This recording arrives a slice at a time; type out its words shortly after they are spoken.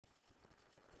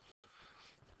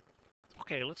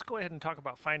Okay, let's go ahead and talk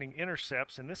about finding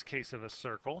intercepts, in this case of a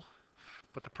circle.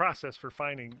 But the process for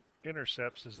finding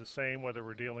intercepts is the same whether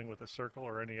we're dealing with a circle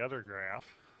or any other graph.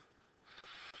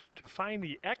 To find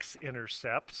the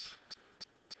x-intercepts,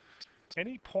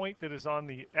 any point that is on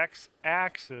the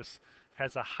x-axis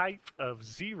has a height of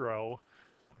 0.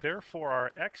 Therefore,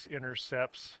 our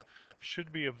x-intercepts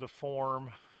should be of the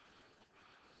form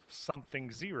something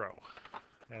 0.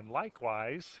 And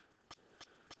likewise,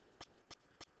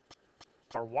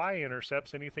 our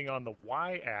y-intercepts, anything on the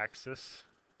y-axis,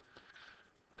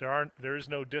 there is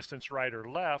no distance right or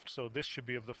left, so this should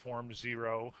be of the form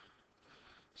 0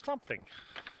 something.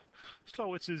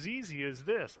 So it's as easy as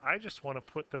this. I just want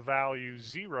to put the value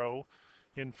 0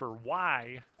 in for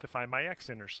y to find my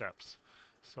x-intercepts.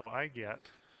 So I get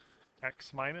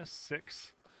x minus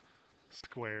 6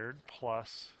 squared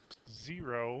plus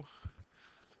 0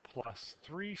 plus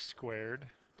 3 squared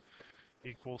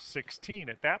equals 16.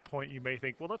 At that point, you may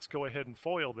think, well, let's go ahead and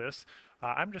FOIL this.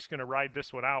 I'm just going to ride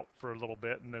this one out for a little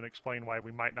bit and then explain why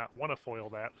we might not want to FOIL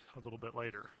that a little bit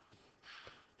later.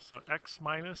 So x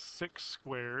minus 6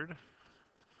 squared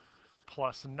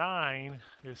plus 9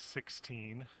 is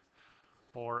 16,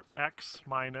 or x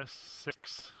minus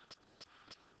 6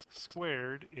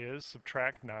 squared is,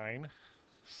 subtract 9,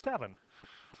 7.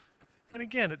 And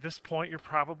again, at this point, you're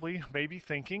probably maybe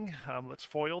thinking, let's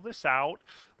FOIL this out.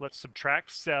 Let's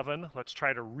subtract 7. Let's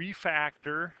try to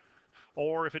refactor.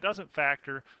 Or if it doesn't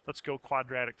factor, let's go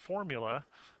quadratic formula.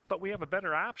 But we have a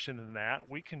better option than that.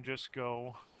 We can just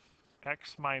go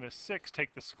x minus 6,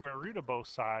 take the square root of both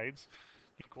sides,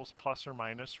 equals plus or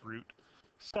minus root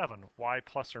 7. Why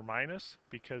plus or minus?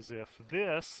 Because if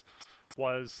this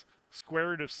was square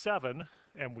root of 7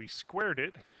 and we squared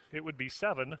it, it would be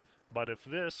 7. But if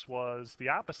this was the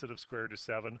opposite of square root of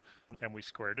 7 and we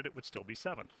squared it, it would still be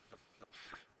 7.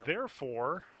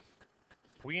 Therefore,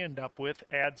 we end up with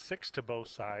add 6 to both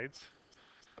sides,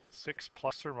 6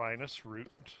 plus or minus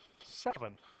root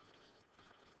 7.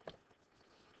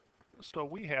 So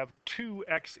we have two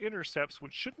x-intercepts,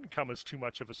 which shouldn't come as too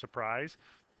much of a surprise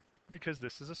because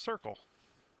this is a circle.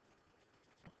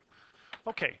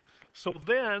 Okay, so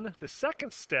then the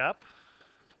second step,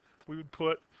 we would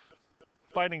put,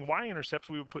 finding y-intercepts,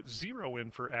 we would put 0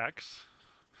 in for x,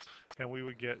 and we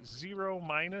would get 0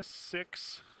 minus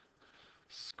 6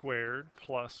 squared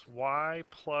plus y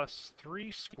plus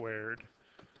 3 squared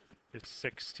is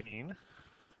 16,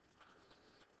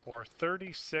 or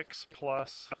 36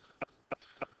 plus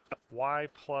y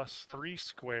plus 3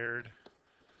 squared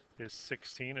is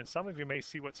 16. And some of you may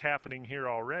see what's happening here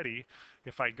already.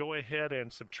 If I go ahead and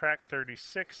subtract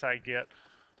 36, I get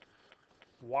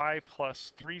y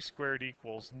plus 3 squared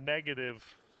equals negative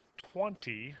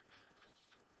 20.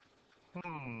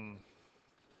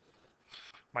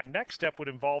 My next step would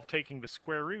involve taking the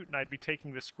square root, and I'd be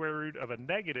taking the square root of a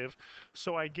negative,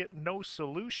 so I get no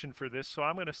solution for this. So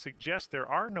I'm going to suggest there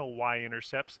are no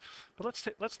y-intercepts. But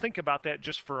let's think about that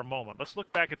just for a moment. Let's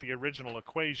look back at the original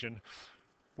equation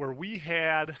where we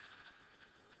had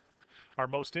our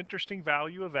most interesting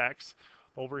value of x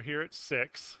over here at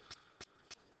 6,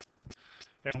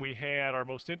 and we had our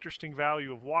most interesting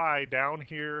value of y down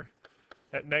here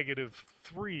at negative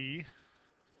 3.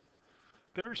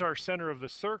 There's our center of the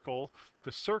circle.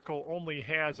 The circle only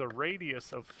has a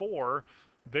radius of 4.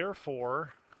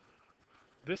 Therefore,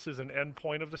 this is an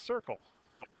endpoint of the circle.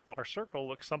 Our circle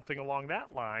looks something along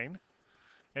that line,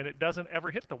 and it doesn't ever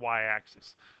hit the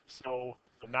y-axis. So,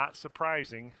 not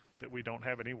surprising that we don't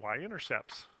have any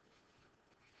y-intercepts.